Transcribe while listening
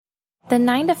The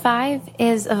 9-to-5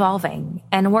 is evolving,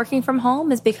 and working from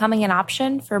home is becoming an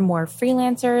option for more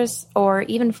freelancers or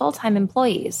even full-time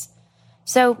employees.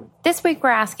 So this week we're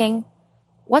asking,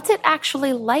 what's it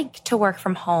actually like to work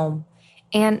from home?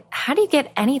 And how do you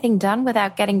get anything done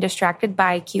without getting distracted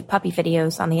by cute puppy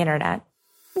videos on the internet?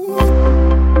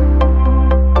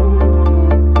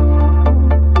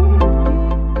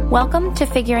 Welcome to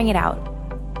Figuring It Out,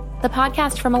 the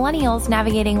podcast for millennials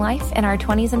navigating life in our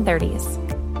 20s and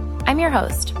 30s. I'm your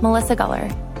host, Melissa Guller,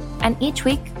 and each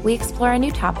week we explore a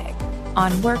new topic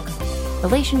on work,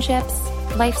 relationships,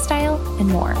 lifestyle, and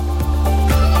more.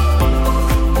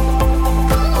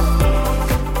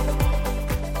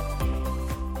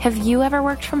 Have you ever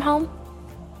worked from home?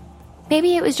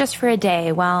 Maybe it was just for a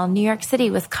day while New York City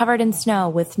was covered in snow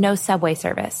with no subway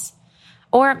service.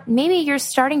 Or maybe you're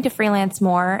starting to freelance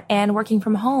more and working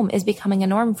from home is becoming a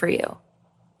norm for you.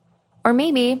 Or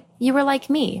maybe you were like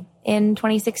me in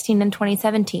 2016 and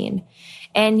 2017,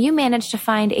 and you managed to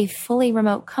find a fully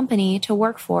remote company to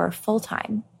work for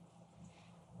full-time.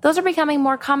 Those are becoming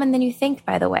more common than you think,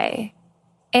 by the way.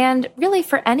 And really,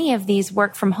 for any of these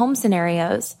work-from-home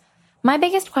scenarios, my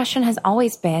biggest question has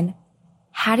always been,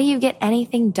 how do you get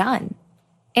anything done?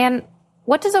 And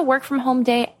what does a work-from-home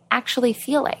day actually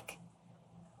feel like?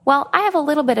 Well, I have a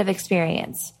little bit of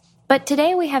experience, but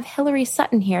today we have Hillary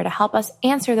Sutton here to help us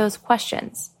answer those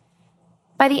questions.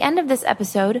 By the end of this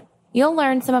episode, you'll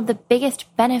learn some of the biggest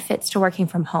benefits to working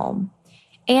from home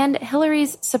and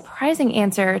Hillary's surprising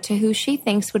answer to who she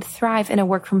thinks would thrive in a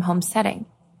work-from-home setting.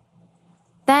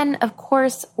 Then, of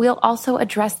course, we'll also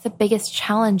address the biggest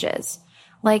challenges,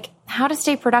 like how to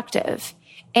stay productive,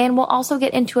 and we'll also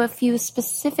get into a few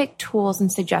specific tools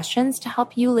and suggestions to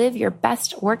help you live your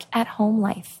best work-at-home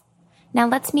life. Now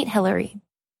let's meet Hillary.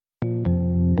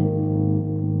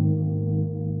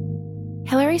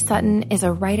 Hillary Sutton is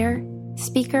a writer,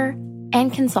 speaker,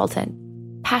 and consultant,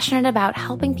 passionate about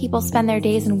helping people spend their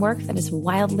days in work that is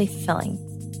wildly fulfilling.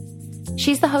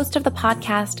 She's the host of the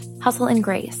podcast Hustle and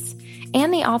Grace,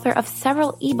 and the author of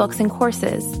several ebooks and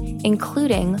courses,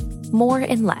 including More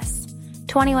and Less,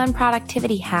 21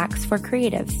 productivity hacks for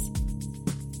creatives.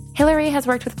 Hillary has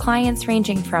worked with clients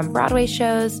ranging from Broadway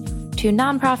shows to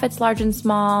nonprofits large and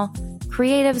small,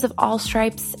 creatives of all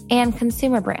stripes, and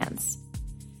consumer brands.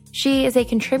 She is a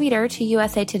contributor to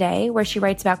USA Today, where she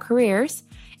writes about careers,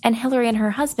 and Hillary and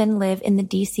her husband live in the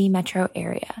DC metro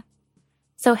area.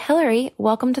 So Hillary,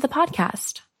 welcome to the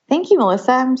podcast. Thank you,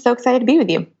 Melissa. I'm so excited to be with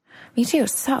you. Me too.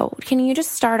 So can you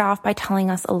just start off by telling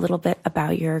us a little bit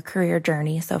about your career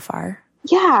journey so far?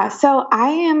 Yeah, so I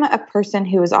am a person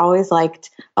who has always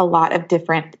liked a lot of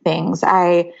different things.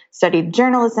 I studied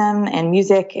journalism and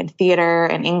music and theater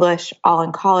and English all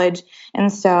in college.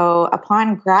 And so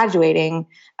upon graduating,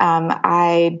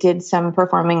 I did some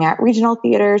performing at regional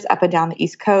theaters up and down the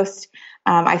East Coast.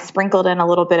 I sprinkled in a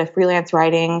little bit of freelance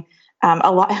writing,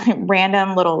 a lot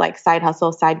random little like side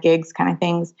hustle, side gigs kind of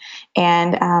things.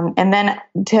 And then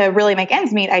to really make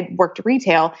ends meet, I worked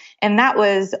retail, and that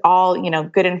was all,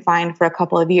 good and fine for a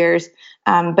couple of years.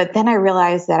 But then I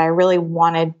realized that I really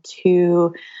wanted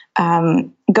to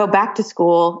go back to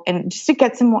school and just to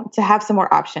get to have some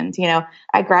more options.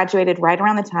 I graduated right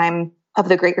around the time of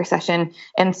the Great Recession.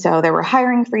 And so there were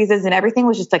hiring freezes and everything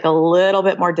was just like a little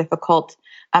bit more difficult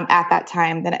at that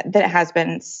time than it has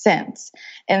been since.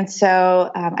 And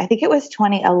so I think it was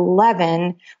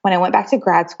 2011 when I went back to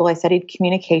grad school. I studied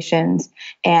communications,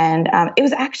 and it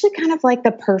was actually kind of like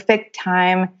the perfect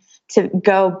time to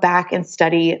go back and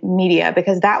study media,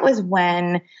 because that was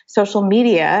when social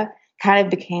media kind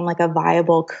of became like a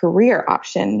viable career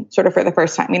option sort of for the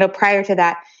first time. Prior to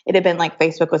that, it had been like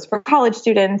Facebook was for college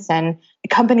students, and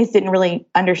companies didn't really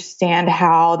understand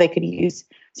how they could use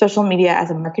social media as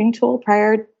a marketing tool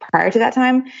prior to that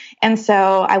time. And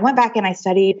so I went back and I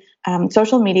studied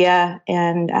social media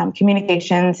and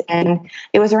communications. And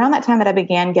it was around that time that I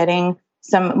began getting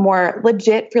some more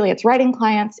legit freelance writing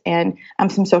clients and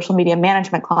some social media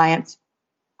management clients.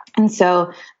 And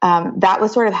so that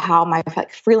was sort of how my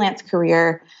freelance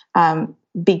career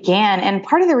began. And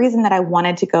part of the reason that I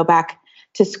wanted to go back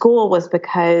to school was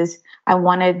because I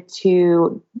wanted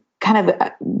to kind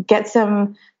of get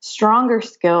some stronger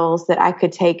skills that I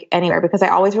could take anywhere, because I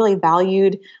always really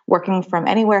valued working from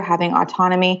anywhere, having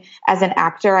autonomy. As an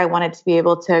actor, I wanted to be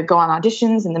able to go on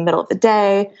auditions in the middle of the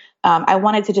day. I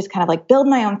wanted to just kind of like build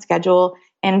my own schedule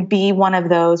and be one of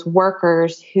those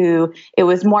workers who it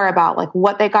was more about like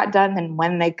what they got done than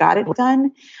when they got it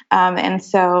done. And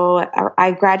so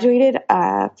I graduated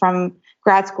from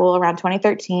grad school around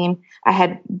 2013. I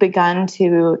had begun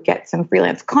to get some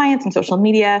freelance clients in social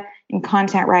media and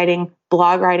content writing.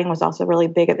 Blog writing was also really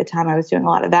big at the time. I was doing a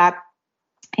lot of that.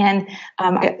 And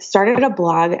I started a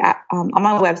blog on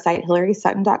my website,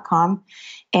 HillarySutton.com.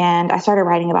 And I started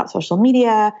writing about social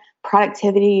media,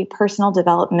 productivity, personal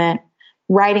development,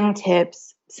 writing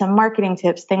tips, some marketing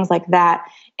tips, things like that.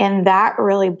 And that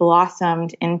really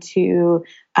blossomed into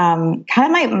kind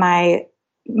of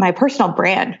my personal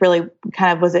brand. Really,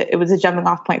 kind of it was a jumping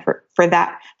off point for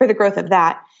the growth of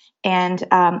that. And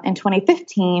in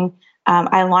 2015,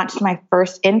 I launched my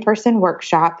first in-person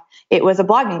workshop. It was a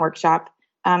blogging workshop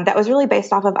that was really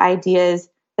based off of ideas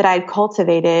that I'd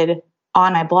cultivated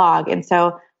on my blog. And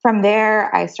so from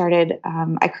there, I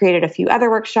created a few other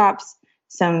workshops,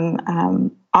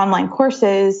 some online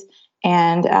courses.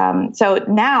 And so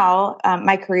now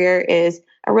my career is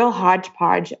a real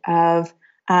hodgepodge of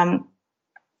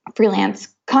freelance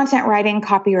content writing,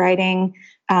 copywriting,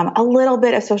 a little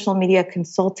bit of social media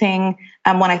consulting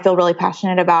when I feel really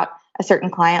passionate about a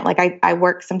certain client. Like I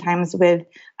work sometimes with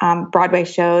Broadway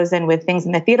shows and with things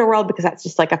in the theater world because that's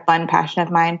just like a fun passion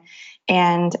of mine.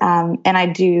 And I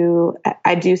do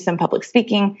some public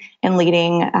speaking and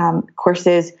leading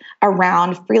courses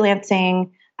around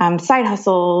freelancing, side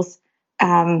hustles,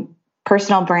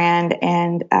 personal brand,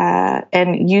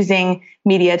 and using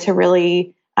media to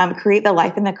really create the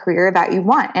life and the career that you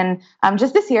want. And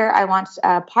just this year, I launched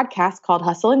a podcast called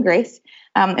Hustle and Grace,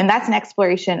 and that's an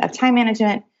exploration of time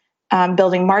management,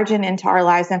 building margin into our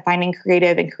lives, and finding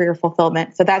creative and career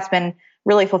fulfillment. So that's been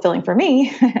really fulfilling for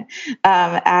me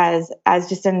as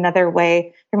just another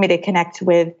way for me to connect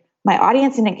with my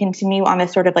audience and to continue on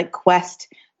this sort of like quest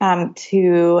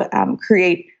to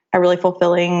create a really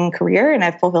fulfilling career and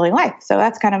a fulfilling life. So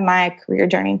that's kind of my career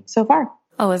journey so far.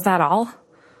 Oh, is that all?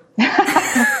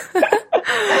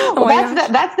 Well,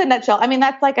 that's the nutshell. I mean,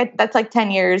 that's like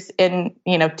 10 years in,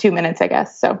 2 minutes, I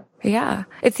guess. So yeah,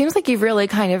 it seems like you've really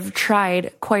kind of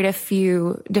tried quite a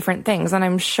few different things. And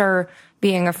I'm sure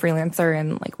being a freelancer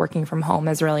and like working from home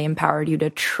has really empowered you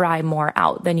to try more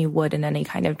out than you would in any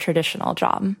kind of traditional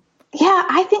job. Yeah,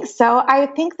 I think so. I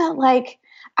think that like,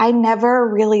 I never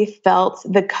really felt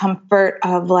the comfort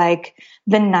of like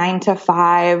the 9 to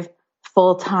 5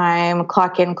 full-time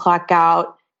clock in, clock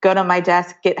out, go to my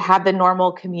desk, have the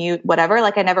normal commute, whatever.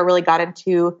 Like I never really got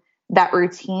into that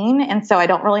routine. And so I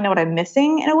don't really know what I'm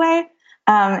missing in a way.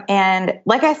 And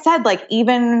like I said, like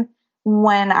even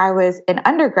when I was in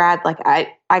undergrad, like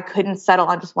I couldn't settle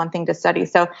on just one thing to study.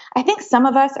 So I think some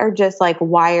of us are just like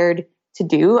wired to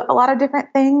do a lot of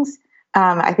different things.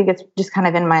 I think it's just kind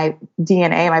of in my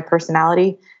DNA, my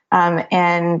personality.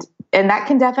 And that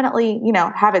can definitely,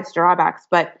 have its drawbacks,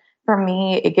 but for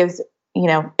me, it gives,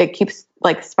 it keeps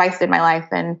like spice in my life.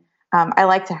 And I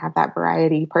like to have that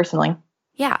variety personally.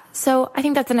 Yeah. So I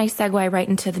think that's a nice segue right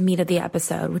into the meat of the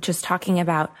episode, which is talking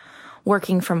about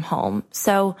working from home.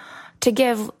 So to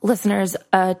give listeners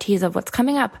a tease of what's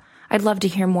coming up, I'd love to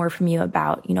hear more from you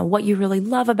about, what you really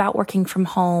love about working from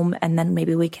home. And then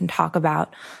maybe we can talk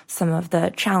about some of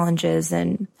the challenges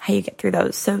and how you get through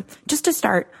those. So just to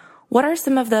start, what are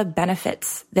some of the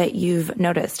benefits that you've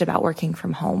noticed about working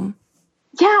from home?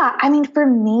 Yeah. I mean, for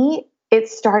me, it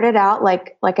started out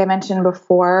like I mentioned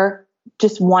before,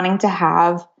 just wanting to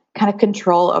have kind of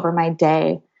control over my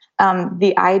day.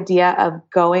 The idea of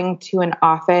going to an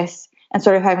office and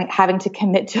sort of having to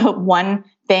commit to one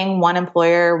thing, one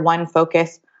employer, one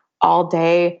focus all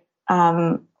day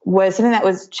was something that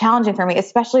was challenging for me,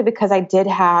 especially because I did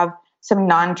have some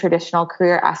non-traditional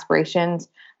career aspirations.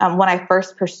 When I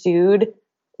first pursued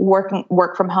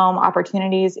work from home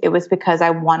opportunities, it was because I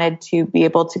wanted to be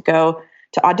able to go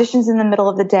to auditions in the middle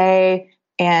of the day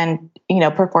and,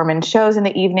 perform in shows in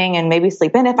the evening and maybe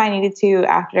sleep in if I needed to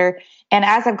after. And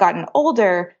as I've gotten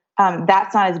older,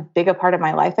 that's not as big a part of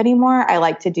my life anymore. I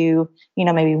like to do,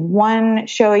 maybe one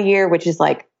show a year, which is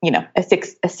like, a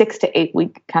 6 to 8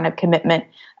 week kind of commitment.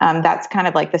 That's kind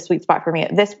of like the sweet spot for me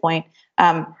at this point.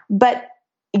 But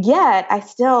yet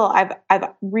I've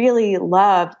really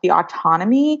loved the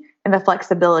autonomy and the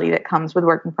flexibility that comes with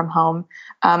working from home.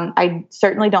 I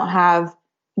certainly don't have,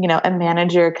 a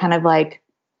manager kind of like,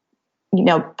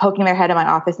 poking their head in my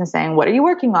office and saying, "What are you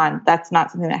working on?" That's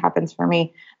not something that happens for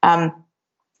me.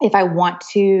 If I want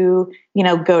to,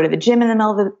 go to the gym in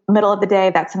the middle of the day,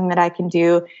 that's something that I can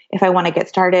do. If I want to get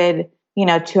started,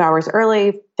 2 hours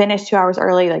early, finish 2 hours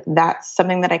early, like that's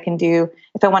something that I can do.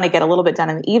 If I want to get a little bit done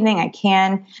in the evening, I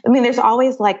can. I mean, there's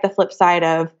always like the flip side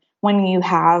of when you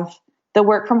have the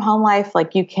work from home life,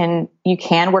 like you can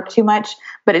work too much,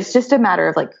 but it's just a matter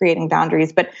of like creating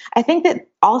boundaries. But I think that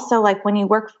also like when you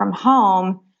work from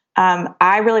home,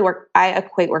 I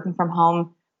equate working from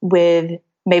home with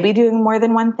maybe doing more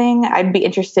than one thing. I'd be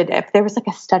interested if there was like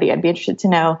a study, I'd be interested to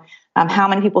know how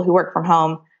many people who work from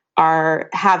home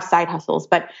have side hustles.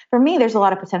 But for me, there's a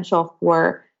lot of potential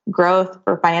for growth,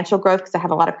 for financial growth, because I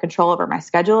have a lot of control over my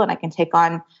schedule and I can take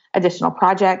on additional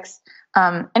projects.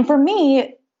 And for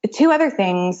me, two other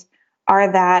things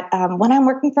are that when I'm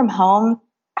working from home,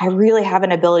 I really have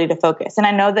an ability to focus. And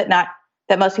I know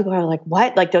that most people are like,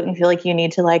 what? Like, don't you feel like you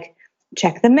need to like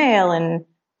check the mail and,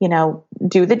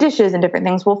 do the dishes and different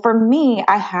things? Well, for me,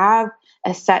 I have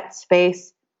a set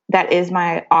space that is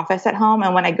my office at home.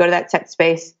 And when I go to that set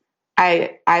space,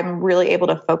 I'm really able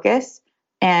to focus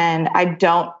and I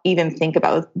don't even think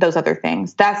about those other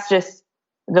things. That's just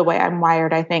the way I'm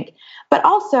wired, I think. But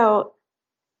also,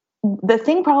 the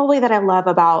thing probably that I love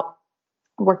about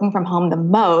working from home the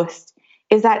most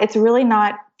is that it's really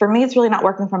not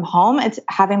working from home. It's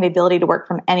having the ability to work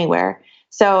from anywhere.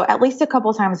 So at least a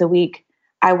couple times a week,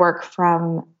 I work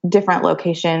from different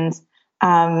locations.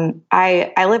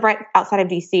 I live right outside of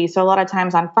DC. So a lot of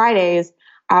times on Fridays,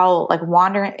 I'll like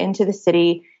wander into the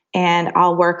city and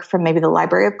I'll work from maybe the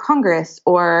Library of Congress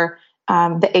or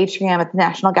the atrium at the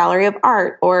National Gallery of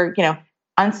Art or,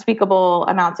 unspeakable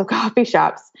amounts of coffee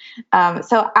shops.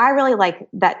 So I really like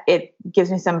that it gives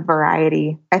me some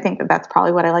variety. I think that that's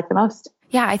probably what I like the most.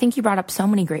 Yeah, I think you brought up so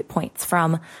many great points,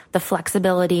 from the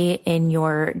flexibility in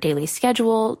your daily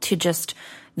schedule to just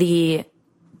the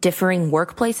differing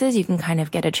workplaces. You can kind of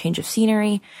get a change of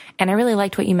scenery. And I really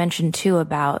liked what you mentioned too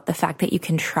about the fact that you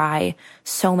can try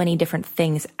so many different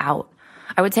things out.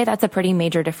 I would say that's a pretty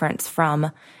major difference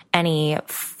from any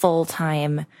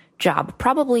full-time job,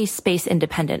 probably space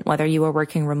independent, whether you are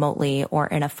working remotely or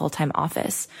in a full-time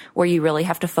office, where you really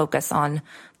have to focus on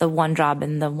the one job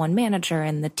and the one manager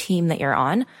and the team that you're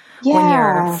on. Yeah. When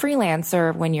you're a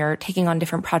freelancer, when you're taking on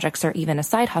different projects or even a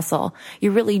side hustle, you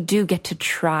really do get to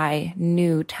try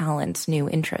new talents, new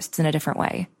interests in a different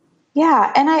way.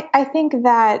 Yeah. And I think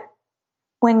that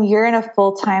when you're in a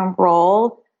full-time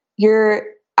role,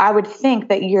 I would think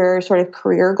that your sort of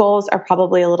career goals are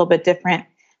probably a little bit different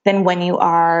than when you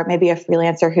are maybe a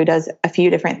freelancer who does a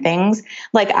few different things.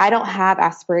 Like, I don't have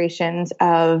aspirations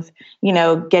of,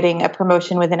 getting a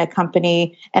promotion within a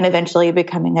company and eventually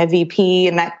becoming a VP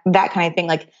and that kind of thing.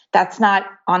 Like, that's not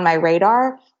on my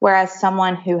radar. Whereas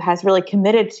someone who has really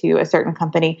committed to a certain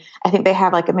company, I think they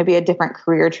have like maybe a different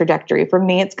career trajectory. For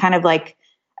me, it's kind of like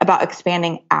about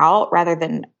expanding out rather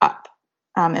than up.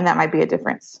 And that might be a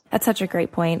difference. That's such a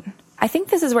great point. I think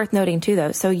this is worth noting too,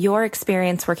 though. So your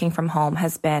experience working from home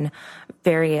has been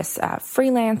various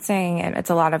freelancing, and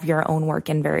it's a lot of your own work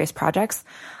in various projects.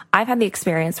 I've had the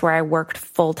experience where I worked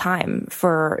full time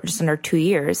for just under 2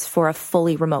 years for a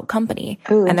fully remote company.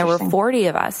 Ooh, and there were 40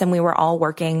 of us, and we were all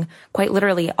working quite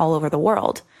literally all over the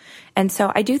world. And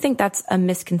so I do think that's a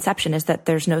misconception, is that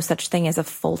there's no such thing as a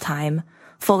full-time,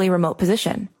 fully remote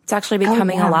position. It's actually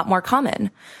becoming a lot more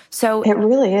common. So it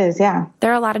really is. Yeah.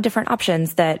 There are a lot of different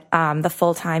options that, the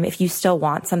full-time, if you still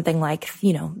want something like,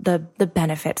 the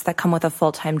benefits that come with a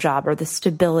full-time job, or the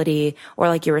stability, or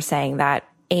like you were saying, that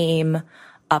aim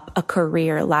up a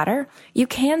career ladder, you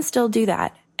can still do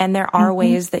that. And there are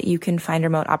ways that you can find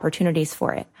remote opportunities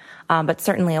for it. But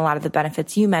certainly a lot of the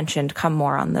benefits you mentioned come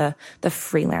more on the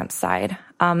freelance side.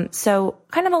 So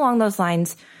kind of along those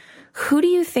lines, who do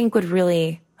you think would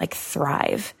really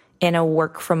thrive in a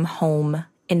work from home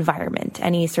environment?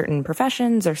 Any certain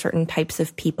professions or certain types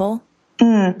of people?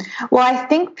 Well, I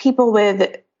think people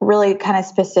with really kind of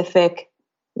specific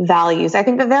values. I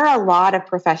think that there are a lot of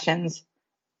professions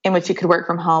in which you could work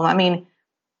from home. I mean,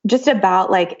 just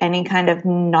about like any kind of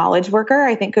knowledge worker,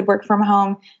 I think, could work from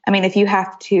home. I mean, if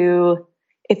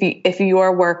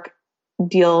your work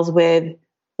deals with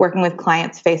working with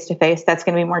clients face to face, that's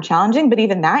going to be more challenging. But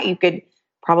even that, you could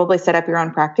probably set up your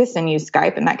own practice and use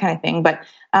Skype and that kind of thing. But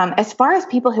as far as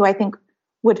people who I think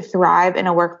would thrive in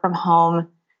a work from home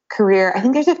career, I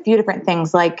think there's a few different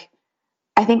things. Like,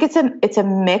 I think it's a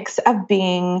mix of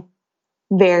being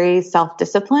very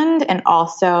self-disciplined and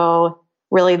also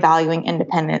really valuing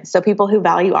independence. So people who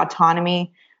value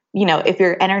autonomy, if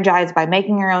you're energized by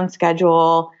making your own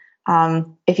schedule,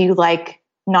 if you like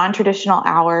non-traditional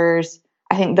hours,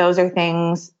 I think those are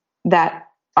things that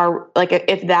are like,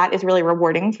 if that is really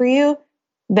rewarding for you,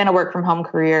 then a work from home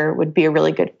career would be a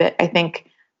really good fit. I think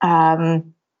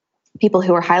people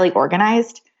who are highly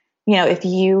organized, if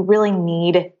you really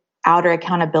need outer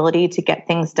accountability to get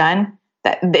things done,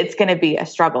 that it's going to be a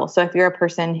struggle. So if you're a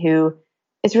person who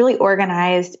is really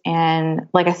organized and,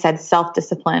 like I said,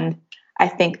 self-disciplined, I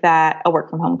think that a work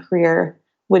from home career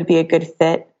would be a good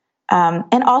fit.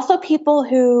 And also people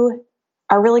who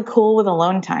are really cool with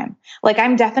alone time. Like,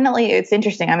 it's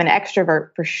interesting. I'm an extrovert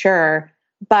for sure,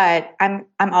 but I'm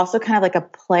also kind of like a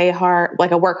play hard,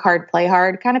 like a work hard, play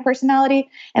hard kind of personality.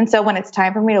 And so when it's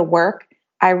time for me to work,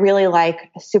 I really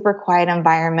like a super quiet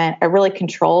environment, a really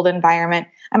controlled environment.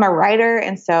 I'm a writer,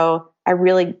 and so I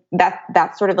really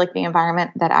that's sort of like the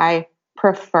environment that I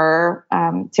prefer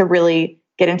to really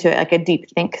get into like a deep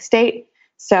think state.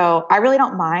 So I really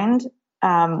don't mind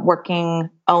working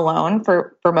alone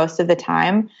for most of the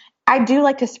time. I do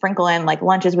like to sprinkle in like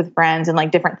lunches with friends and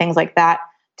like different things like that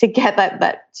to get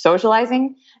that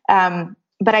socializing.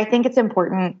 But I think it's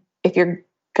important if you're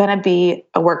going to be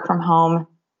a work from home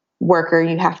worker,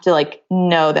 you have to like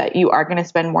know that you are going to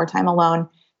spend more time alone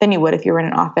than you would if you were in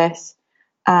an office.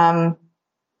 I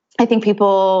think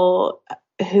people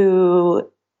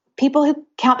who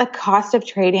count the cost of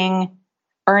trading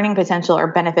earning potential or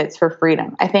benefits for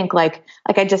freedom. I think like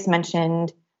I just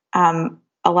mentioned, a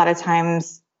lot of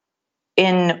times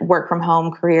in work from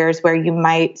home careers where you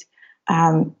might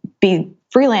be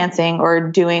freelancing or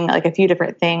doing like a few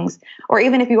different things, or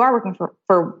even if you are working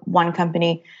for one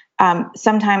company,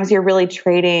 sometimes you're really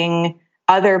trading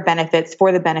other benefits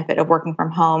for the benefit of working from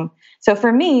home. So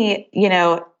for me,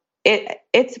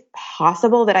 it's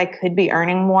possible that I could be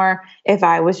earning more if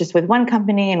I was just with one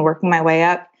company and working my way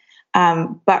up.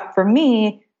 But for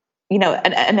me,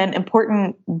 an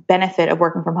important benefit of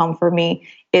working from home for me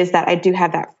is that I do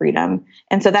have that freedom.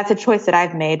 And so that's a choice that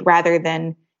I've made rather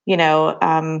than,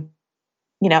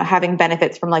 having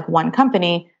benefits from like one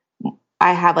company.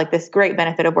 I have like this great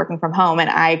benefit of working from home, and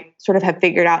I sort of have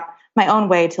figured out my own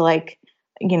way to like,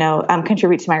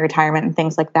 contribute to my retirement and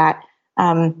things like that.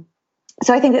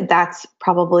 So I think that that's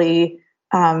probably,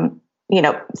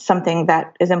 something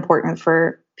that is important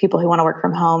for people who want to work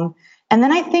from home. And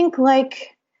then I think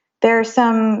like there are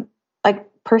some like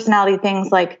personality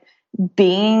things like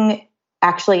being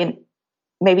actually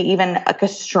maybe even like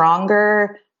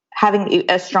having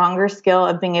a stronger skill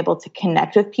of being able to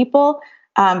connect with people.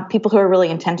 People who are really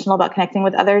intentional about connecting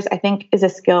with others, I think is a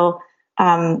skill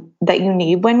that you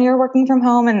need when you're working from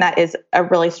home. And that is a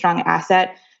really strong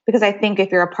asset, because I think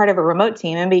if you're a part of a remote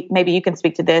team, and maybe you can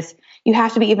speak to this, you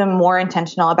have to be even more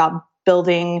intentional about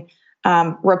building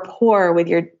rapport with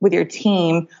your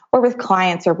team or with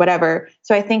clients or whatever.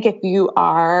 So I think if you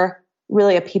are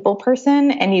really a people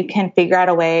person and you can figure out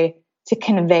a way to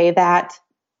convey that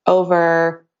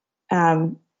over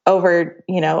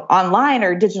online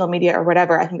or digital media or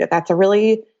whatever, I think that that's a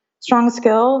really strong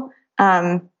skill.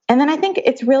 And then I think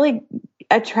it's really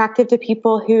attractive to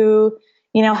people who,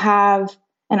 have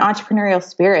an entrepreneurial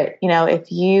spirit.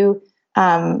 If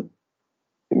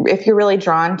you're really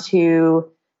drawn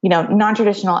to,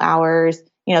 non-traditional hours,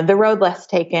 the road less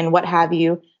taken, what have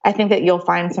you, I think that you'll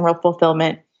find some real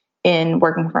fulfillment in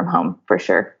working from home for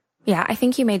sure. Yeah, I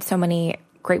think you made so many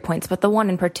great points, but the one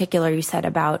in particular you said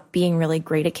about being really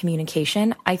great at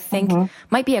communication, I think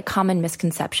might be a common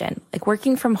misconception. Like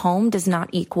working from home does not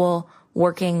equal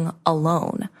working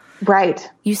alone. Right.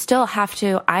 You still have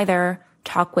to either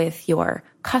talk with your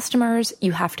customers,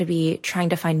 you have to be trying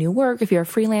to find new work if you're a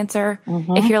freelancer.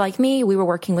 If you're like me, we were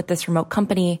working with this remote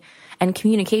company and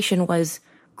communication was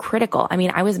critical. I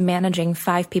mean, I was managing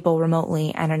 5 people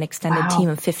remotely and an extended team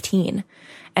of 15.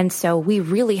 And so we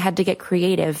really had to get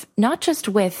creative, not just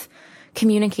with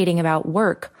communicating about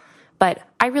work, but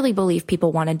I really believe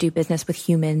people want to do business with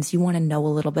humans. You want to know a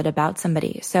little bit about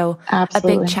somebody. So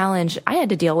Absolutely. A big challenge I had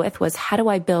to deal with was, how do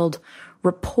I build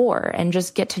rapport and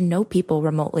just get to know people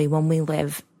remotely when we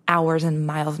live hours and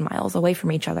miles away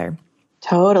from each other?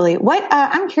 Totally.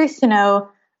 I'm curious to know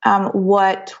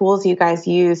what tools you guys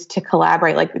use to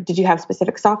collaborate. Like, did you have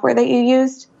specific software that you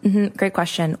used? Great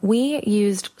question. We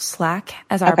used Slack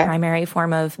as our primary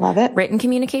form of written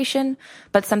communication,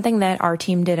 but something that our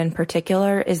team did in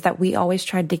particular is that we always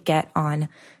tried to get on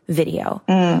video.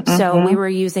 So we were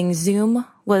using Zoom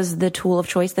was the tool of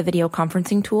choice, the video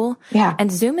conferencing tool. Yeah.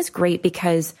 And Zoom is great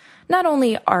because not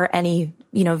only are any,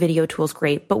 video tools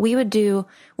great, but we would do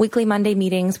weekly Monday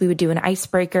meetings. We would do an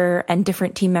icebreaker, and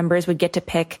different team members would get to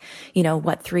pick,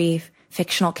 what 3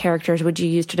 fictional characters would you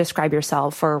use to describe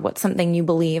yourself, or what's something you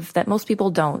believe that most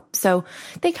people don't. So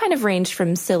they kind of ranged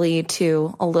from silly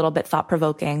to a little bit thought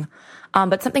provoking.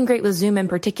 But something great with Zoom in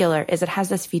particular is it has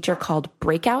this feature called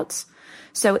breakouts.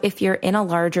 So if you're in a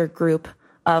larger group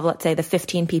of, let's say, the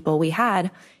 15 people we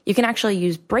had, you can actually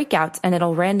use breakouts and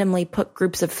it'll randomly put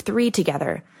groups of 3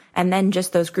 together. And then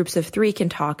just those groups of 3 can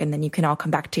talk, and then you can all come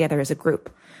back together as a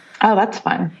group. Oh, that's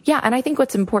fun. Yeah. And I think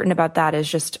what's important about that is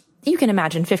just, you can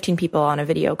imagine 15 people on a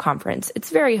video conference. It's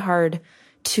very hard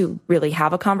to really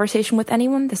have a conversation with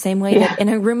anyone the same way that in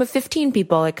a room of 15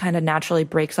 people, it kind of naturally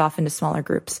breaks off into smaller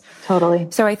groups. Totally.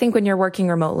 So I think when you're working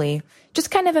remotely,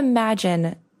 just kind of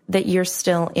imagine that you're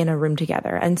still in a room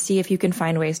together and see if you can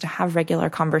find ways to have regular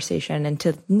conversation and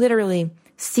to literally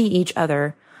see each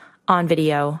other on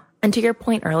video. And to your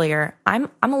point earlier, I'm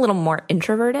a little more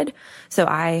introverted, so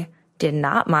I did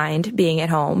not mind being at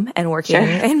home and working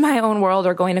in my own world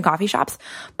or going to coffee shops.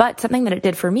 But something that it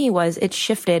did for me was it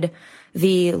shifted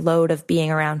the load of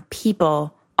being around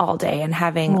people all day and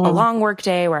having a long work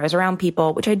day where I was around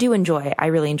people, which I do enjoy. I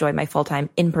really enjoy my full-time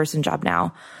in-person job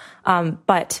now.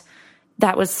 But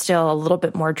that was still a little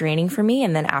bit more draining for me.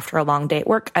 And then after a long day at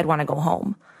work, I'd want to go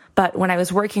home. But when I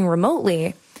was working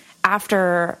remotely,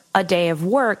 after a day of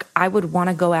work, I would want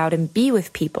to go out and be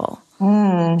with people.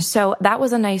 So that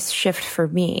was a nice shift for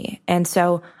me. And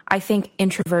so I think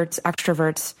introverts,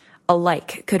 extroverts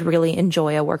alike could really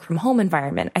enjoy a work from home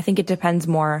environment. I think it depends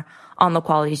more on the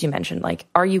qualities you mentioned. Like,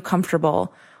 are you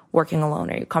comfortable working alone?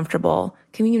 Are you comfortable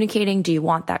communicating? Do you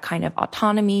want that kind of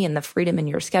autonomy and the freedom in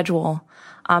your schedule?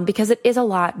 Because it is a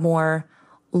lot more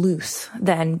loose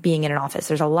than being in an office.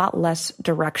 There's a lot less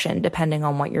direction depending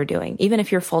on what you're doing. Even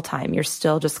if you're full-time, you're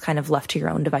still just kind of left to your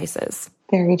own devices.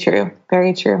 Very true.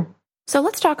 Very true. So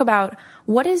let's talk about,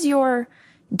 what does your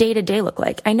day-to-day look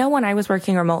like? I know when I was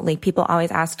working remotely, people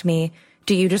always asked me,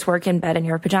 do you just work in bed in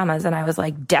your pajamas? And I was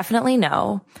like, definitely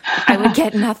no. I would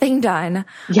get nothing done.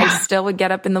 I still would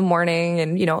get up in the morning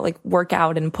and, like work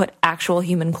out and put actual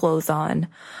human clothes on.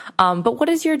 But what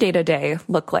does your day-to-day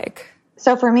look like?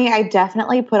 So for me, I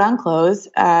definitely put on clothes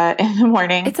in the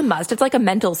morning. It's a must. It's like a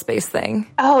mental space thing.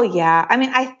 Oh yeah. I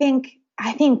mean, I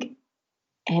think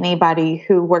anybody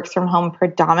who works from home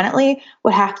predominantly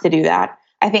would have to do that.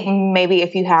 I think maybe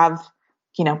if you have,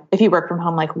 if you work from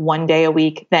home like one day a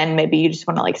week, then maybe you just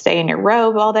want to like stay in your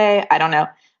robe all day. I don't know.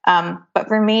 But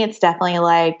for me, it's definitely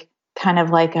like kind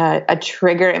of like a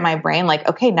trigger in my brain, like,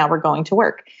 okay, now we're going to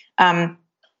work.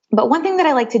 But one thing that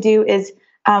I like to do is,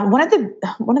 one of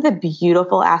the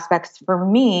beautiful aspects for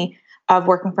me of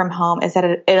working from home is that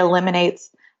it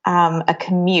eliminates a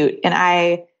commute. And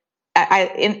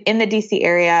in the DC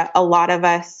area, a lot of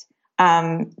us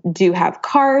do have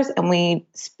cars, and we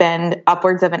spend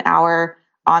upwards of an hour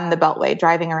on the Beltway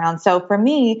driving around. So for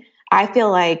me, I feel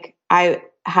like I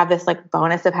have this like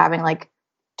bonus of having like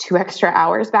 2 extra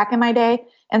hours back in my day.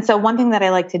 And so one thing that I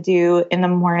like to do in the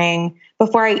morning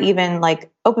before I even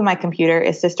like open my computer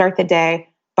is to start the day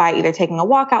by either taking a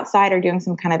walk outside or doing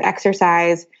some kind of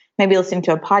exercise, maybe listening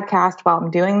to a podcast while I'm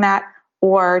doing that,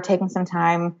 or taking some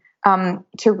time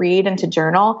to read and to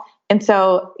journal. And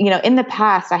so, in the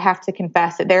past, I have to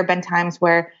confess that there have been times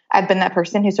where I've been that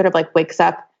person who sort of like wakes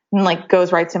up and like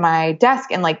goes right to my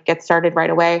desk and like gets started right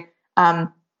away.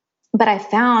 But I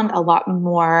found a lot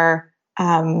more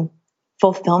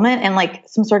fulfillment and like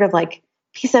some sort of like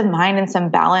peace of mind and some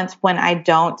balance when I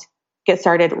don't get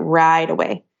started right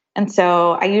away. And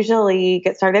so I usually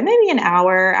get started maybe an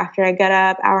hour after I get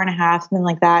up, hour and a half, something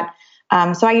like that.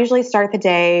 So I usually start the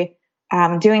day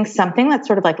doing something that's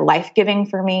sort of like life-giving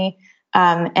for me.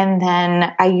 And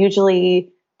then I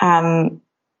usually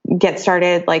get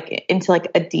started like into like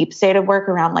a deep state of work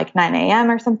around like 9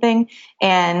 a.m. or something.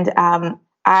 And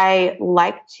I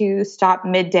like to stop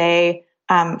midday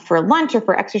for lunch or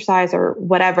for exercise or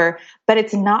whatever, but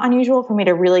it's not unusual for me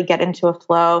to really get into a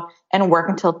flow and work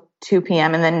until 2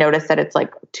 p.m. and then notice that it's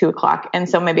like 2 o'clock. And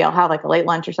so maybe I'll have like a late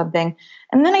lunch or something.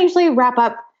 And then I usually wrap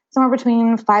up somewhere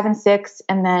between 5 and 6.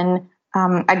 And then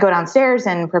I go downstairs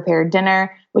and prepare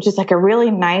dinner, which is like a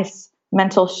really nice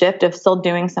mental shift of still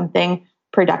doing something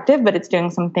productive, but it's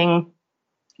doing something,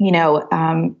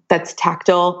 that's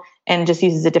tactile and just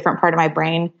uses a different part of my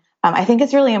brain. I think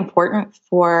it's really important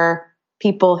for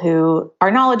people who are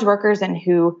knowledge workers and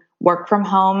who work from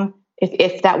home,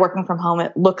 if that working from home,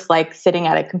 it looks like sitting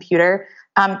at a computer,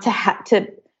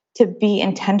 to be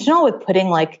intentional with putting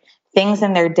like things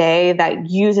in their day that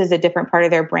uses a different part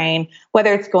of their brain,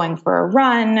 whether it's going for a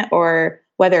run or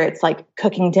whether it's like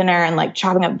cooking dinner and like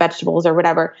chopping up vegetables or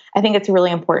whatever. I think it's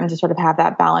really important to sort of have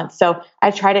that balance. So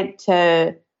I try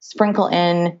to sprinkle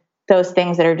in those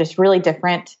things that are just really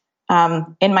different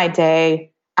in my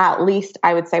day, at least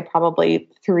I would say probably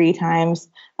 3 times.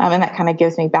 And that kind of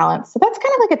gives me balance. So that's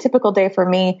kind of like a typical day for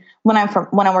me when I'm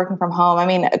working from home. I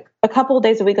mean, a couple of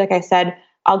days a week, like I said,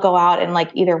 I'll go out and like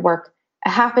either work a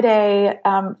half a day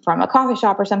from a coffee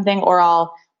shop or something, or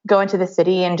I'll go into the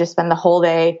city and just spend the whole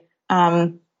day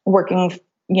working,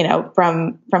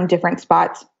 from different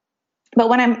spots. But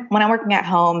when I'm working at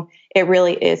home, it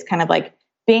really is kind of like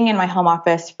being in my home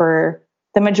office for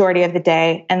the majority of the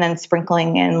day and then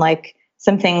sprinkling in like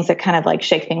some things that kind of like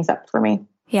shake things up for me.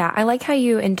 Yeah, I like how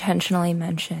you intentionally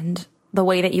mentioned the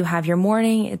way that you have your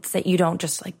morning. It's that you don't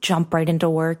just like jump right into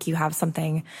work. You have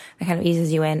something that kind of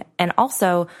eases you in. And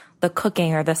also the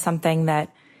cooking or the something that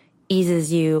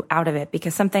eases you out of it.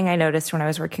 Because something I noticed when I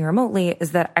was working remotely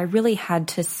is that I really had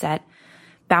to set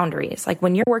boundaries. Like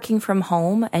when you're working from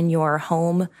home and your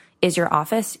home is your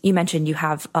office, you mentioned you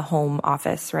have a home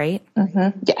office, right?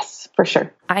 Mm-hmm. Yes, for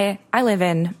sure. I live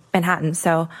in Manhattan,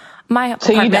 so my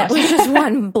apartment was just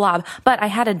one blob. But I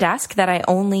had a desk that I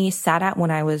only sat at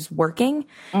when I was working.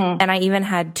 And I even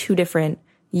had 2 different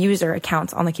user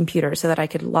accounts on the computer so that I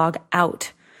could log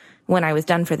out when I was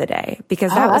done for the day,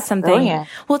 because that was something, brilliant.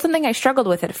 Well, something I struggled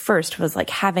with at first was like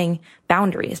having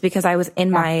boundaries, because I was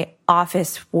in my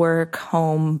office, work,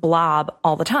 home blob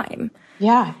all the time.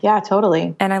 Yeah,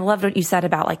 totally. And I loved what you said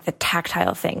about like the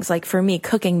tactile things. Like for me,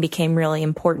 cooking became really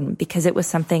important because it was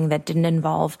something that didn't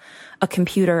involve a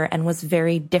computer and was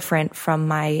very different from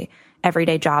my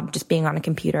everyday job, just being on a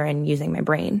computer and using my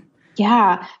brain.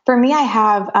 Yeah. For me, I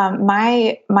have,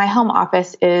 my home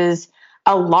office is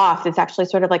a loft. It's actually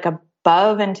sort of like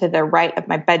above and to the right of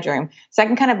my bedroom. So I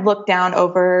can kind of look down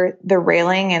over the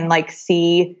railing and like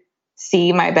see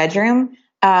my bedroom.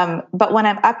 But when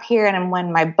I'm up here and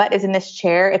when my butt is in this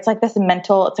chair, it's like this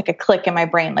mental, it's like a click in my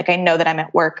brain. Like I know that I'm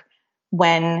at work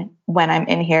when I'm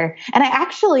in here. And I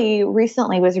actually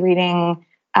recently was reading,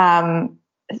 I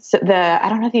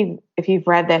don't know if you've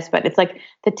read this, but it's like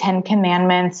the 10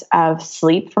 commandments of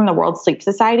sleep from the World Sleep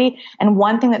Society. And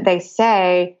one thing that they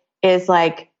say is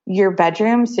like your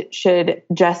bedrooms should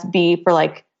just be for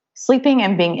like sleeping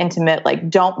and being intimate. Like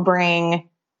don't bring,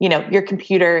 your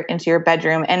computer into your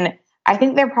bedroom. And I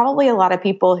think there are probably a lot of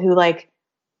people who like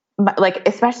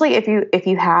especially if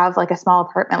you have like a small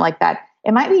apartment like that,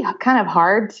 it might be kind of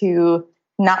hard to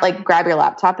not like grab your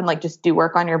laptop and like just do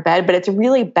work on your bed, but it's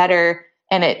really better.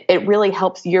 And it really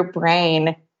helps your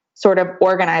brain sort of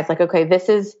organize like, okay, this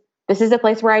is a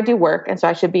place where I do work. And so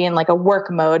I should be in like a work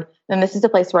mode. Then this is a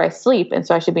place where I sleep. And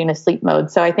so I should be in a sleep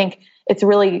mode. So I think it's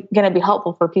really going to be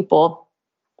helpful for people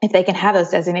if they can have those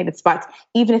designated spots,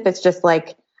 even if it's just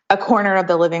like a corner of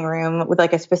the living room with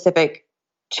like a specific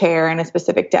chair and a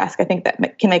specific desk. I think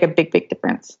that can make a big, big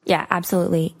difference. Yeah,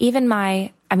 absolutely. Even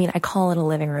I call it a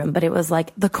living room, but it was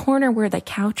like the corner where the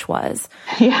couch was.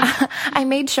 Yeah. I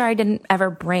made sure I didn't ever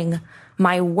bring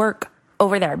my work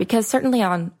over there, because certainly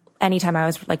on anytime I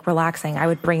was like relaxing, I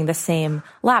would bring the same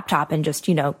laptop and just,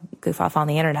 goof off on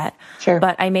the internet. Sure.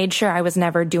 But I made sure I was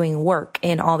never doing work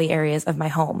in all the areas of my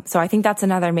home. So I think that's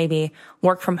another maybe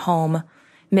work from home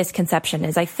misconception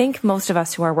is I think most of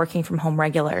us who are working from home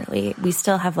regularly, we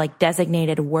still have like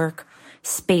designated work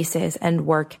spaces and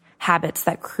work habits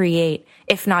that create,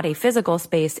 if not a physical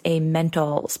space, a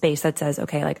mental space that says,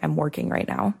 okay, like I'm working right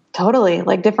now. Totally.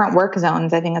 Like different work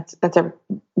zones. I think that's a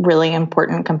really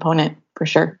important component for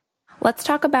sure. Let's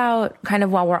talk about kind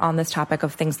of while we're on this topic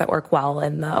of things that work well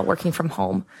in the working from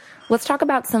home, let's talk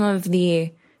about some of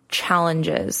the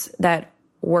challenges that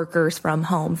workers from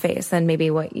home face and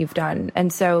maybe what you've done.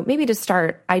 And so maybe to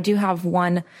start, I do have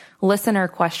one listener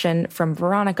question from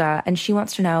Veronica, and she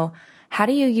wants to know, how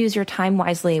do you use your time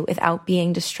wisely without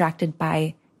being distracted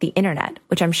by the internet?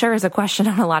 Which I'm sure is a question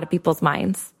on a lot of people's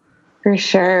minds. For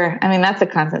sure. I mean, that's a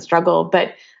constant struggle.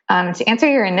 But to answer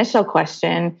your initial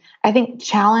question, I think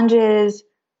challenges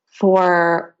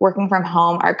for working from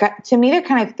home are, to me, they're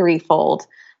kind of threefold.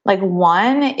 Like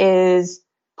one is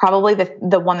probably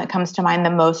the one that comes to mind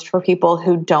the most for people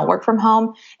who don't work from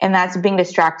home, and that's being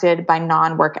distracted by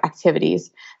non-work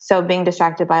activities. So being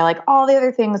distracted by like all the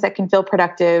other things that can feel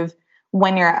productive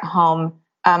when you're at home.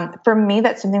 For me,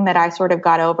 that's something that I sort of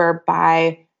got over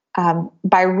by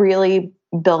really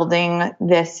building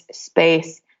this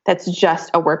space that's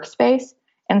just a workspace.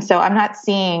 And so I'm not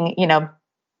seeing,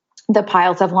 the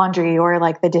piles of laundry or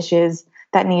like the dishes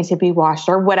that need to be washed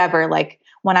or whatever. Like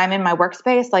when I'm in my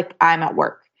workspace, like I'm at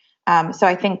work. So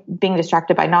I think being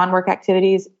distracted by non-work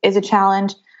activities is a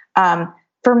challenge.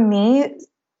 For me,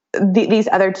 these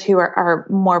other two are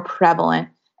more prevalent.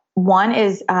 One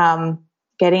is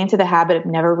getting into the habit of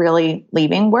never really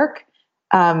leaving work.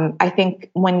 I think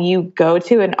when you go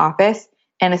to an office,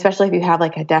 and especially if you have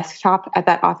like a desktop at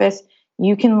that office,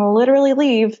 you can literally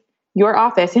leave your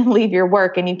office and leave your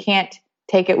work, and you can't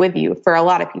take it with you for a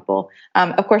lot of people.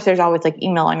 Of course, there's always like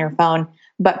email on your phone.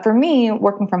 But for me,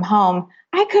 working from home,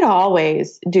 I could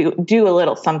always do a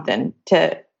little something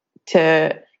to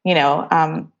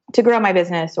grow my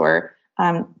business or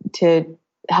to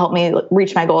help me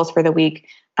reach my goals for the week.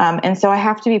 And so I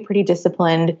have to be pretty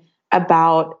disciplined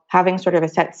about having sort of a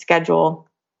set schedule,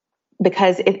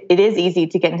 because it is easy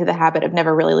to get into the habit of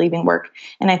never really leaving work.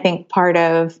 And I think part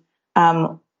of,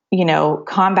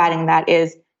 combating that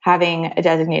is having a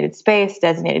designated space,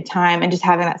 designated time, and just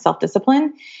having that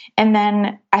self-discipline. And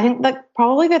then I think that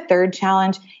probably the third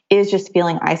challenge is just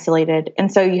feeling isolated.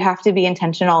 And so you have to be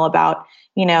intentional about,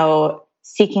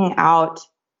 seeking out,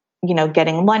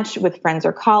 getting lunch with friends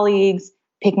or colleagues,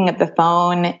 picking up the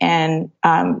phone and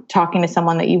talking to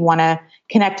someone that you want to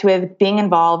connect with, being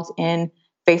involved in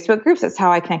Facebook groups. That's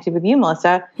how I connected with you,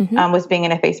 Melissa, was being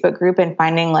in a Facebook group and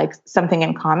finding like something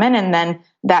in common. And then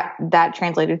that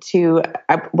translated to,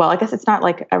 I guess it's not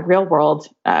like a real world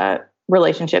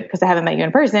relationship because I haven't met you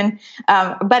in person,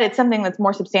 but it's something that's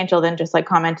more substantial than just like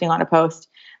commenting on a post.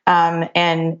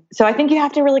 And so I think you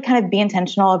have to really kind of be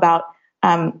intentional about,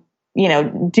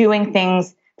 doing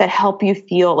things that help you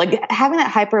feel like having that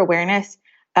hyper awareness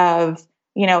of,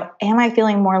 am I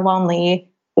feeling more lonely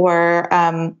or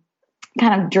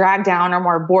kind of dragged down or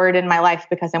more bored in my life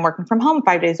because I'm working from home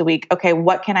 5 days a week? Okay,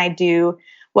 what can I do?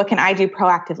 What can I do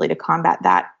proactively to combat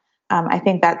that? I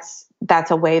think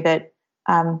that's a way that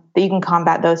you can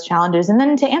combat those challenges. And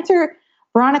then to answer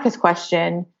Veronica's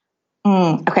question,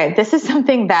 okay, this is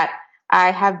something that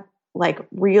I have like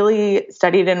really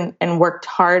studied and worked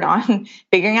hard on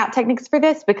figuring out techniques for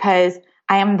this because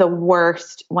I am the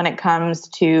worst when it comes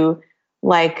to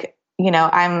like,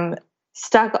 I'm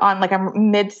stuck on like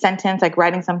I'm mid-sentence, like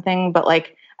writing something, but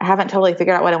like I haven't totally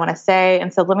figured out what I want to say.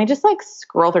 And so let me just like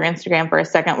scroll through Instagram for a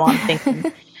second while I'm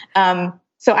thinking.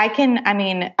 So I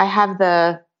have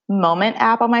the Moment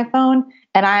app on my phone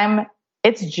and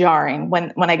it's jarring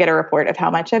when I get a report of how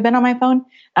much I've been on my phone.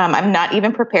 I'm not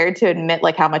even prepared to admit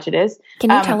like how much it is. Can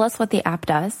you tell us what the app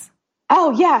does?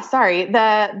 Oh yeah, sorry.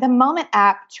 The Moment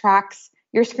app tracks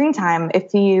your screen time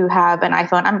if you have an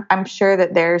iPhone. I'm sure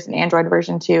that there's an Android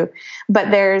version too, but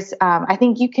there's I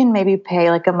think you can maybe pay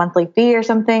like a monthly fee or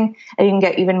something, and you can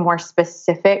get even more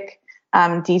specific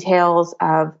details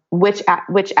of which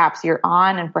apps you're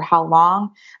on and for how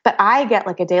long. But I get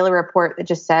like a daily report that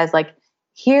just says like,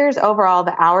 here's overall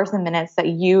the hours and minutes that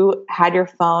you had your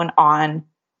phone on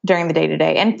during the day to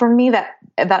day. And for me, that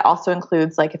also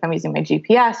includes like if I'm using my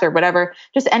GPS or whatever,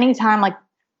 just anytime like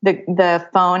the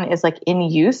phone is like in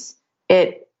use,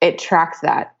 it tracks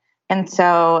that. And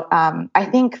so I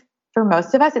think for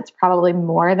most of us, it's probably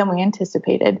more than we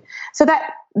anticipated. So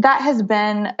that has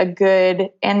been a good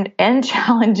and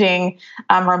challenging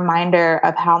reminder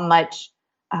of how much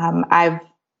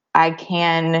I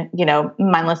can,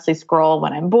 mindlessly scroll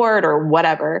when I'm bored or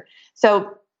whatever.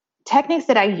 So techniques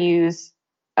that I use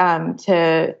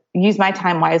to use my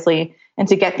time wisely and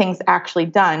to get things actually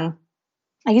done,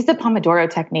 I use the Pomodoro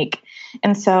technique.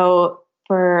 And so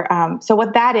so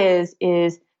what that is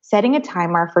setting a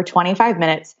timer for 25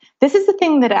 minutes. This is the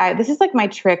thing this is like my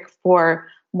trick for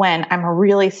when I'm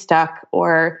really stuck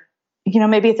or,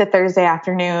 maybe it's a Thursday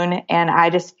afternoon and I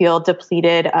just feel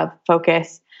depleted of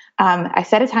focus. I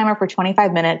set a timer for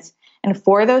 25 minutes. And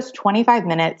for those 25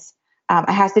 minutes,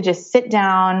 I have to just sit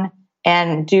down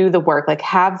and do the work, like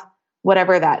have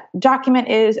whatever that document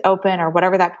is open or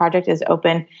whatever that project is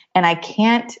open. And I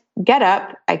can't get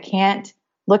up. I can't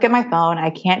look at my phone. I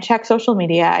can't check social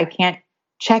media. I can't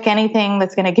check anything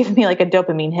that's going to give me like a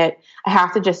dopamine hit. I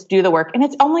have to just do the work. And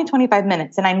it's only 25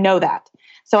 minutes. And I know that.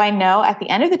 So I know at the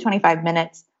end of the 25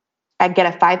 minutes, I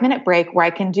get a 5-minute break where I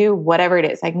can do whatever it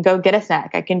is. I can go get a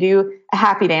snack. I can do a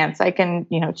happy dance. I can,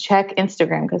 check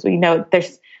Instagram because we know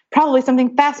there's probably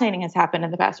something fascinating has happened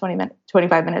in the past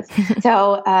 25 minutes.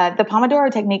 So the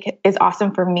Pomodoro technique is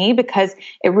awesome for me because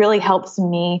it really helps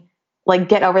me like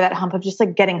get over that hump of just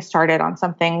like getting started on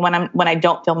something when I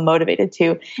don't feel motivated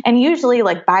to. And usually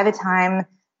like by the time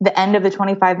the end of the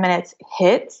 25 minutes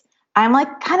hits, I'm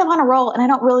like kind of on a roll and I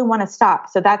don't really want to stop.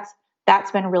 So that's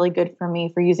been really good for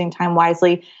me for using time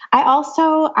wisely.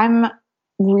 I'm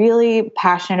really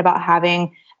passionate about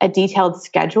having a detailed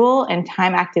schedule and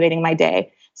time activating my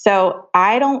day. So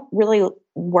I don't really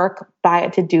work by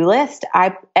a to-do list.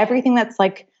 Everything that's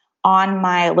like on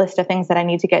my list of things that I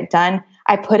need to get done,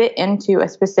 I put it into a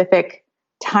specific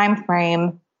time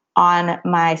frame on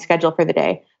my schedule for the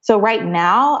day. So right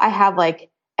now I have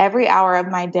like every hour of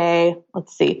my day,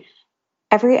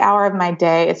 every hour of my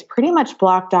day is pretty much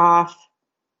blocked off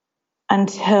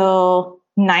until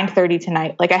 9:30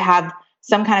 tonight. Like I have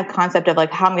some kind of concept of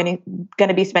like how I'm going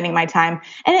to be spending my time.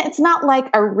 And it's not like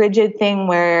a rigid thing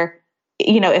where,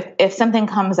 if something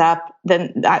comes up,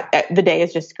 then the day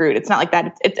is just screwed. It's not like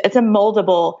that. It's a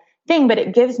moldable thing, but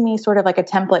it gives me sort of like a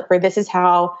template for this is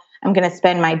how I'm going to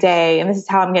spend my day. And this is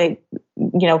how I'm going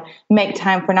to, make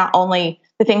time for not only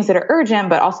the things that are urgent,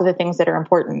 but also the things that are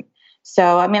important.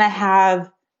 So, I mean, I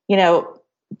have,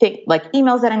 like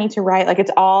emails that I need to write, like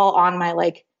it's all on my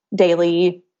like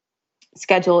daily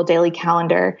schedule, a daily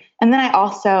calendar. And then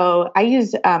I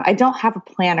use, I don't have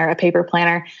a paper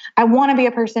planner. I want to be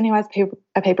a person who has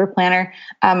a paper planner.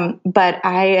 But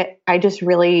I just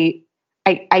really,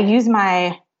 I use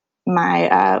my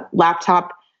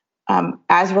laptop,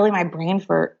 as really my brain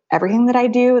for everything that I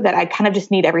do, that I kind of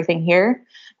just need everything here.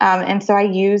 And so I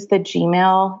use the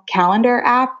Gmail calendar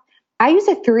app. I use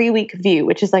a 3-week view,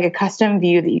 which is like a custom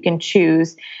view that you can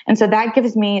choose. And so that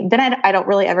gives me, then I don't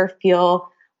really ever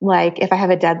feel like if I have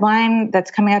a deadline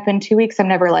that's coming up in 2 weeks, I'm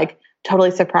never like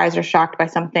totally surprised or shocked by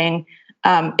something.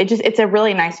 It's a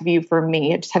really nice view for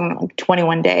me. It's just having like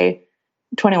 21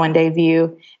 day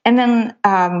view. And then,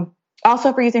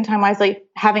 also for using time wisely,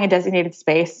 having a designated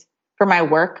space for my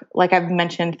work, like I've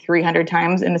mentioned 300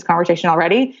 times in this conversation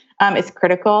already, is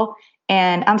critical.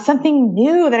 And something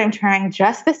new that I'm trying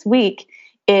just this week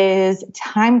is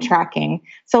time tracking.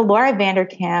 So Laura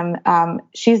Vanderkam,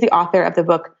 she's the author of the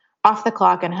book Off the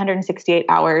Clock in 168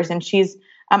 Hours, and she's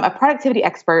a productivity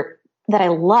expert that I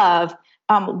love.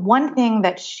 One thing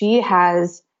that she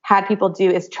has had people do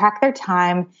is track their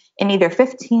time in either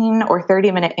 15 or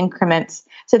 30-minute increments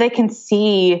so they can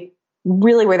see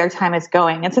really where their time is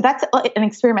going. And so that's an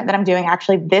experiment that I'm doing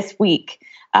actually this week.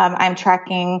 I'm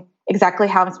tracking exactly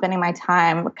how I'm spending my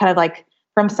time, kind of like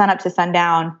from sunup to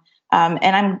sundown.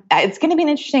 It's going to be an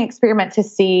interesting experiment to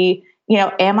see,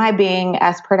 am I being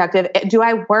as productive? Do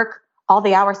I work all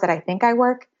the hours that I think I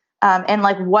work? And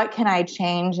like, what can I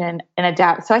change and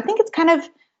adapt? So I think it's kind of,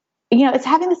 it's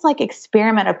having this like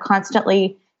experiment of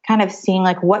constantly kind of seeing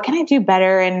like, what can I do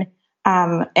better? And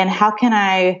how can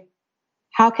I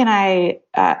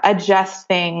adjust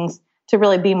things to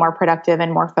really be more productive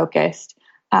and more focused?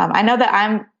 I know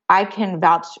that I can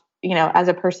vouch, as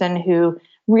a person who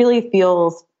really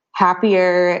feels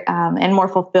happier and more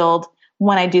fulfilled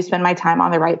when I do spend my time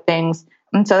on the right things.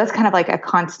 And so that's kind of like a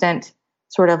constant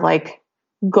sort of like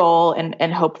goal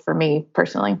and hope for me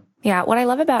personally. Yeah. What I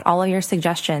love about all of your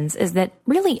suggestions is that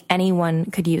really anyone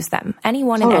could use them.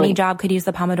 Anyone in any job could use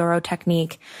the Pomodoro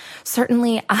technique.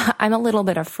 Certainly, I'm a little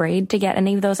bit afraid to get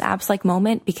any of those apps like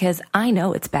Moment because I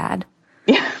know it's bad.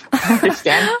 Yeah, I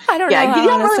understand. I don't know. You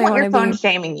don't really want your phone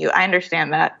shaming you. I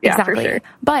understand that. Yeah, exactly. For sure.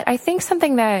 But I think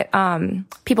something that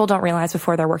people don't realize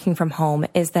before they're working from home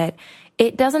is that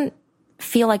it doesn't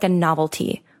feel like a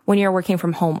novelty when you're working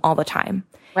from home all the time.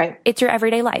 Right. It's your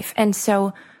everyday life. And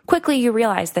so quickly you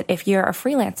realize that if you're a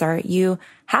freelancer, you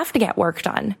have to get work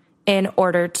done in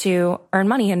order to earn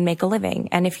money and make a living.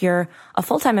 And if you're a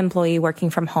full-time employee working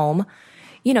from home,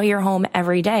 you're home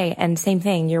every day, and same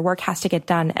thing, your work has to get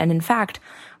done. And in fact,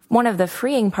 one of the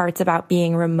freeing parts about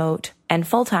being remote and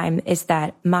full-time is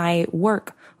that my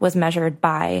work was measured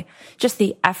by just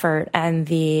the effort and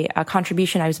the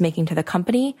contribution I was making to the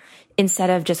company instead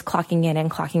of just clocking in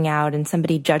and clocking out and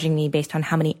somebody judging me based on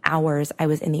how many hours I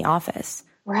was in the office.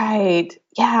 Right.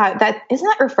 Yeah. Isn't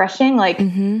that refreshing? Like,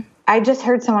 I just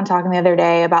heard someone talking the other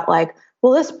day about like,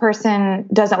 well, this person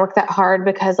doesn't work that hard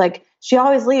because like she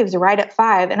always leaves right at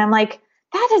 5. And I'm like,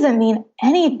 that doesn't mean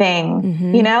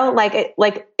anything, like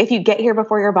if you get here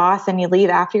before your boss and you leave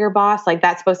after your boss, like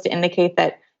that's supposed to indicate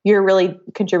that you're really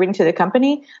contributing to the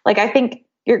company. Like, I think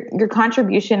your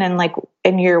contribution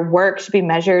and your work should be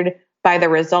measured by the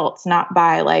results, not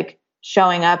by like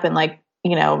showing up and like,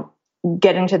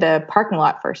 getting to the parking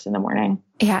lot first in the morning.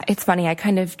 Yeah, it's funny. I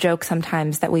kind of joke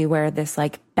sometimes that we wear this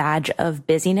like badge of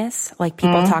busyness. Like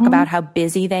people talk about how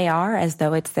busy they are as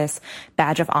though it's this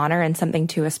badge of honor and something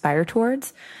to aspire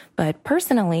towards. But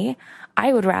personally,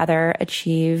 I would rather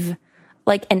achieve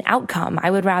like an outcome. I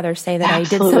would rather say that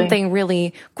Absolutely. I did something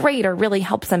really great or really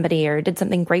help somebody or did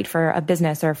something great for a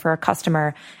business or for a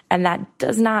customer. And that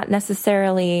does not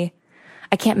necessarily,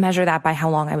 I can't measure that by how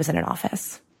long I was in an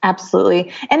office.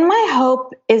 Absolutely. And my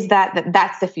hope is that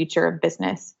that's the future of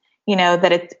business,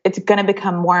 that it's going to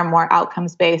become more and more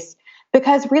outcomes based,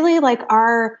 because really like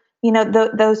our,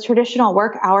 those traditional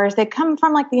work hours, they come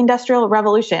from like the Industrial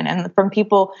Revolution and from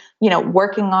people,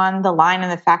 working on the line in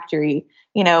the factory,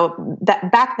 that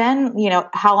back then,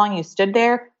 how long you stood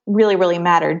there really, really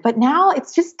mattered. But now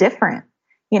it's just different,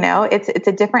 it's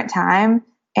a different time.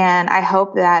 And I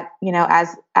hope that,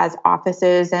 as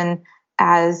offices and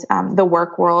as the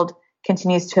work world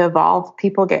continues to evolve,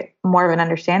 people get more of an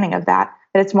understanding of that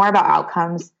it's more about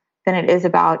outcomes than it is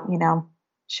about,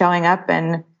 showing up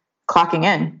and clocking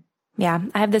in. Yeah,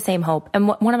 I have the same hope. And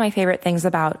one of my favorite things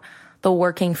about the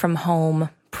working from home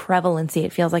prevalency,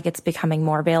 it feels like it's becoming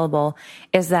more available,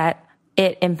 is that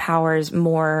it empowers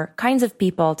more kinds of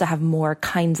people to have more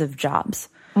kinds of jobs.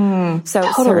 So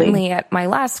Totally. Certainly at my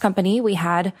last company, we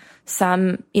had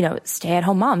some,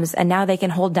 stay-at-home moms, and now they can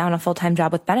hold down a full-time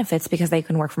job with benefits because they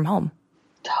can work from home.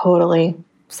 Totally.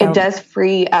 So, it does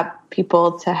free up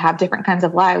people to have different kinds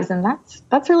of lives. And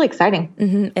that's really exciting.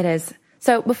 Mm-hmm, it is.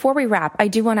 So before we wrap, I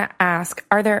do want to ask,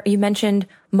 you mentioned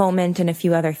Moment and a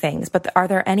few other things, but are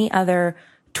there any other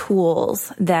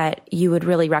tools that you would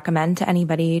really recommend to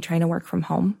anybody trying to work from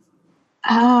home?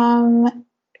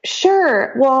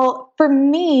 Sure. Well, for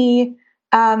me,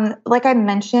 like I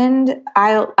mentioned,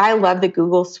 I love the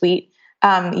Google Suite.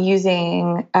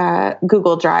 Using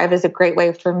Google Drive is a great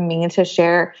way for me to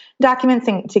share documents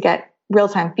and to get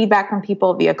real-time feedback from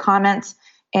people via comments.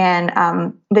 And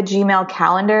the Gmail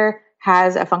calendar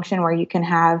has a function where you can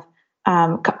have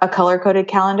a color-coded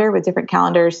calendar with different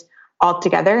calendars all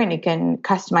together, and you can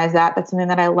customize that. That's something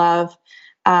that I love.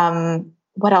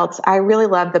 What else? I really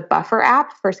love the Buffer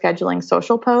app for scheduling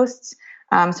social posts,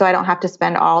 so I don't have to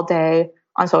spend all day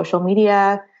on social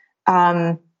media.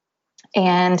 And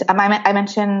I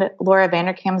mentioned Laura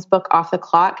Vanderkam's book, Off the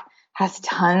Clock, has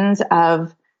tons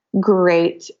of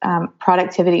great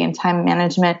productivity and time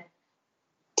management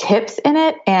tips in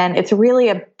it. And it's really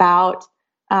about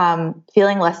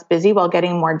feeling less busy while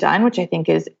getting more done, which I think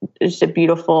is just a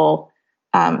beautiful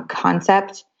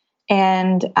concept.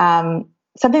 And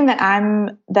something that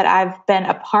I've been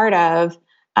a part of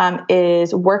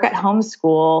is Work at Home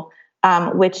School,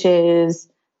 which is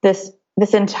this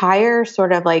entire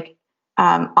sort of like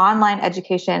online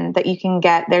education that you can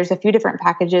get. There's a few different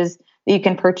packages that you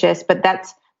can purchase, but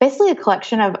that's basically a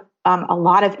collection of a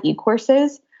lot of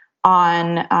e-courses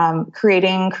on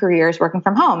creating careers working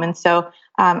from home. And so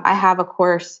I have a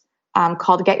course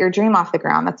called Get Your Dream Off the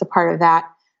Ground. That's a part of that.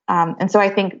 And so I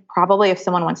think probably if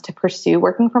someone wants to pursue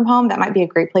working from home, that might be a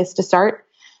great place to start.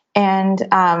 And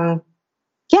I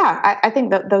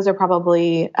think that those are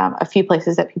probably a few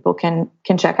places that people can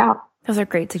check out. Those are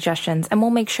great suggestions. And we'll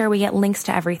make sure we get links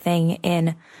to everything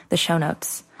in the show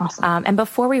notes. Awesome. And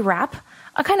before we wrap,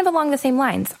 kind of along the same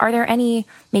lines, are there any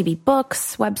maybe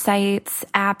books, websites,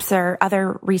 apps, or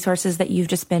other resources that you've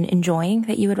just been enjoying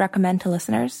that you would recommend to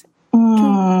listeners?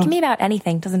 Can be about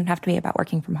anything. Doesn't have to be about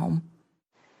working from home.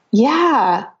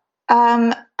 Yeah.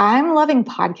 I'm loving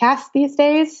podcasts these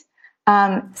days.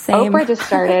 Same. Oprah just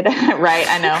started, right?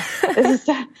 I know.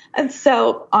 It's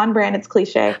so on brand. It's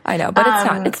cliche. I know, but it's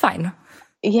not. It's fine.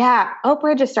 Yeah.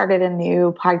 Oprah just started a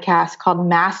new podcast called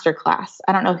Masterclass.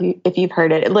 I don't know if you've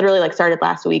heard it. It literally started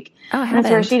last week. Oh, I haven't. And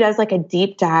it's where she does a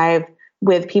deep dive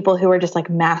with people who are just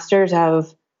masters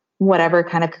of whatever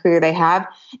kind of career they have.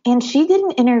 And she did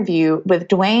an interview with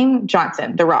Dwayne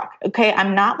Johnson, The Rock. Okay.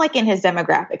 I'm not in his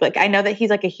demographic. I know that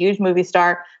he's a huge movie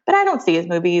star, but I don't see his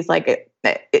movies.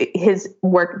 His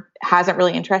work hasn't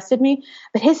really interested me,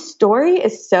 but his story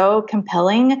is so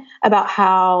compelling about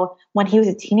how when he was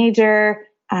a teenager,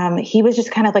 he was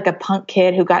just kind of a punk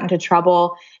kid who got into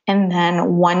trouble. And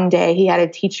then one day he had a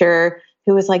teacher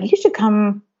who was like, you should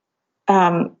come be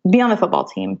on the football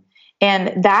team.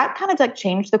 And that kind of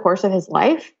changed the course of his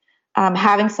life.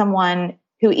 Having someone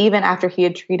who, even after he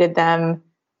had treated them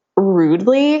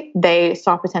rudely, they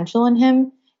saw potential in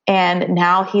him. And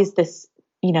now he's this,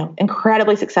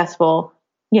 incredibly successful,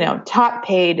 top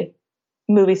paid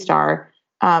movie star.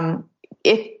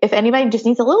 If anybody just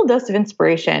needs a little dose of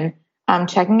inspiration,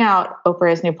 checking out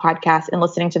Oprah's new podcast and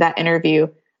listening to that interview,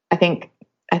 I think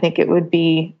it would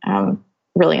be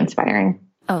really inspiring.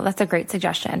 Oh, that's a great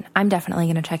suggestion. I'm definitely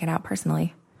going to check it out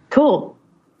personally. Cool.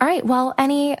 All right. Well,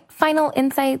 any final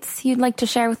insights you'd like to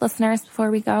share with listeners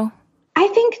before we go? I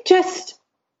think just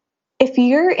if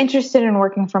you're interested in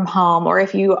working from home, or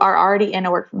if you are already in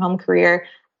a work from home career,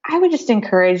 I would just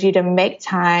encourage you to make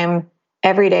time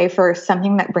every day for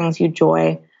something that brings you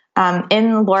joy.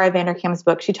 In Laura Vanderkam's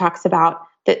book, she talks about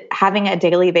having a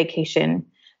daily vacation.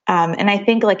 And I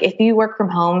think if you work from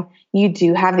home, you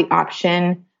do have the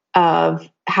option of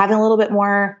having a little bit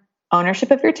more ownership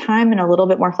of your time and a little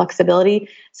bit more flexibility.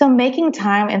 So making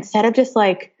time, instead of just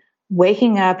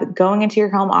waking up, going into your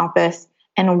home office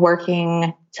and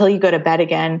working till you go to bed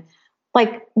again,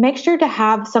 make sure to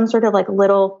have some sort of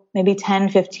little, maybe 10,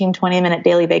 15, 20-minute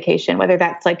daily vacation, whether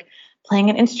that's playing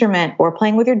an instrument or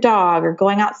playing with your dog or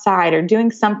going outside or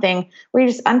doing something where you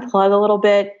just unplug a little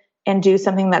bit and do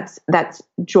something that's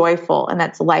joyful and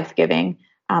that's life-giving.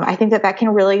 I think that can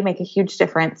really make a huge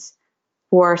difference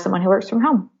for someone who works from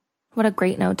home. What a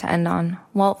great note to end on.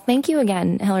 Well, thank you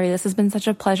again, Hillary. This has been such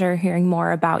a pleasure hearing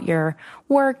more about your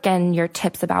work and your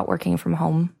tips about working from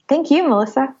home. Thank you,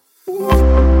 Melissa.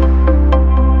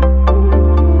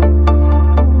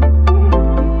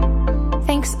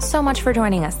 Thanks so much for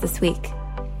joining us this week.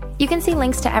 You can see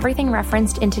links to everything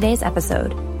referenced in today's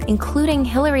episode, including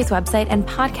Hillary's website and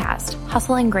podcast,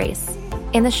 Hustle and Grace,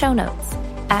 in the show notes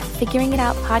at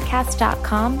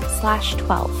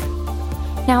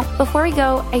figuringitoutpodcast.com/12. Now, before we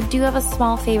go, I do have a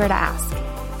small favor to ask.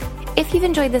 If you've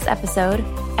enjoyed this episode,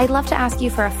 I'd love to ask you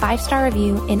for a 5-star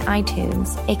review in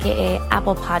iTunes, aka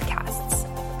Apple Podcasts.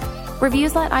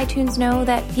 Reviews let iTunes know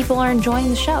that people are enjoying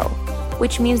the show,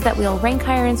 which means that we'll rank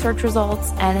higher in search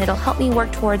results, and it'll help me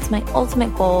work towards my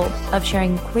ultimate goal of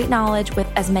sharing great knowledge with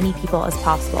as many people as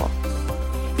possible.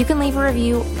 You can leave a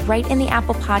review right in the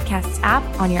Apple Podcasts app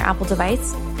on your Apple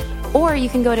device, or you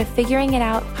can go to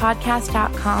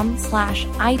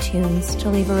figuringitoutpodcast.com/iTunes to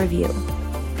leave a review.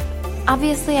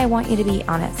 Obviously, I want you to be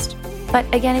honest. But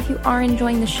again, if you are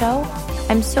enjoying the show,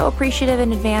 I'm so appreciative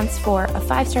in advance for a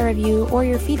 5-star review or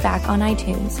your feedback on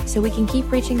iTunes so we can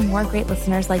keep reaching more great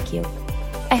listeners like you.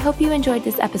 I hope you enjoyed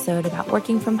this episode about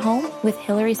working from home with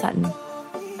Hillary Sutton.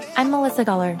 I'm Melissa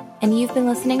Guller, and you've been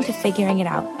listening to Figuring It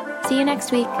Out. See you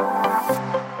next week.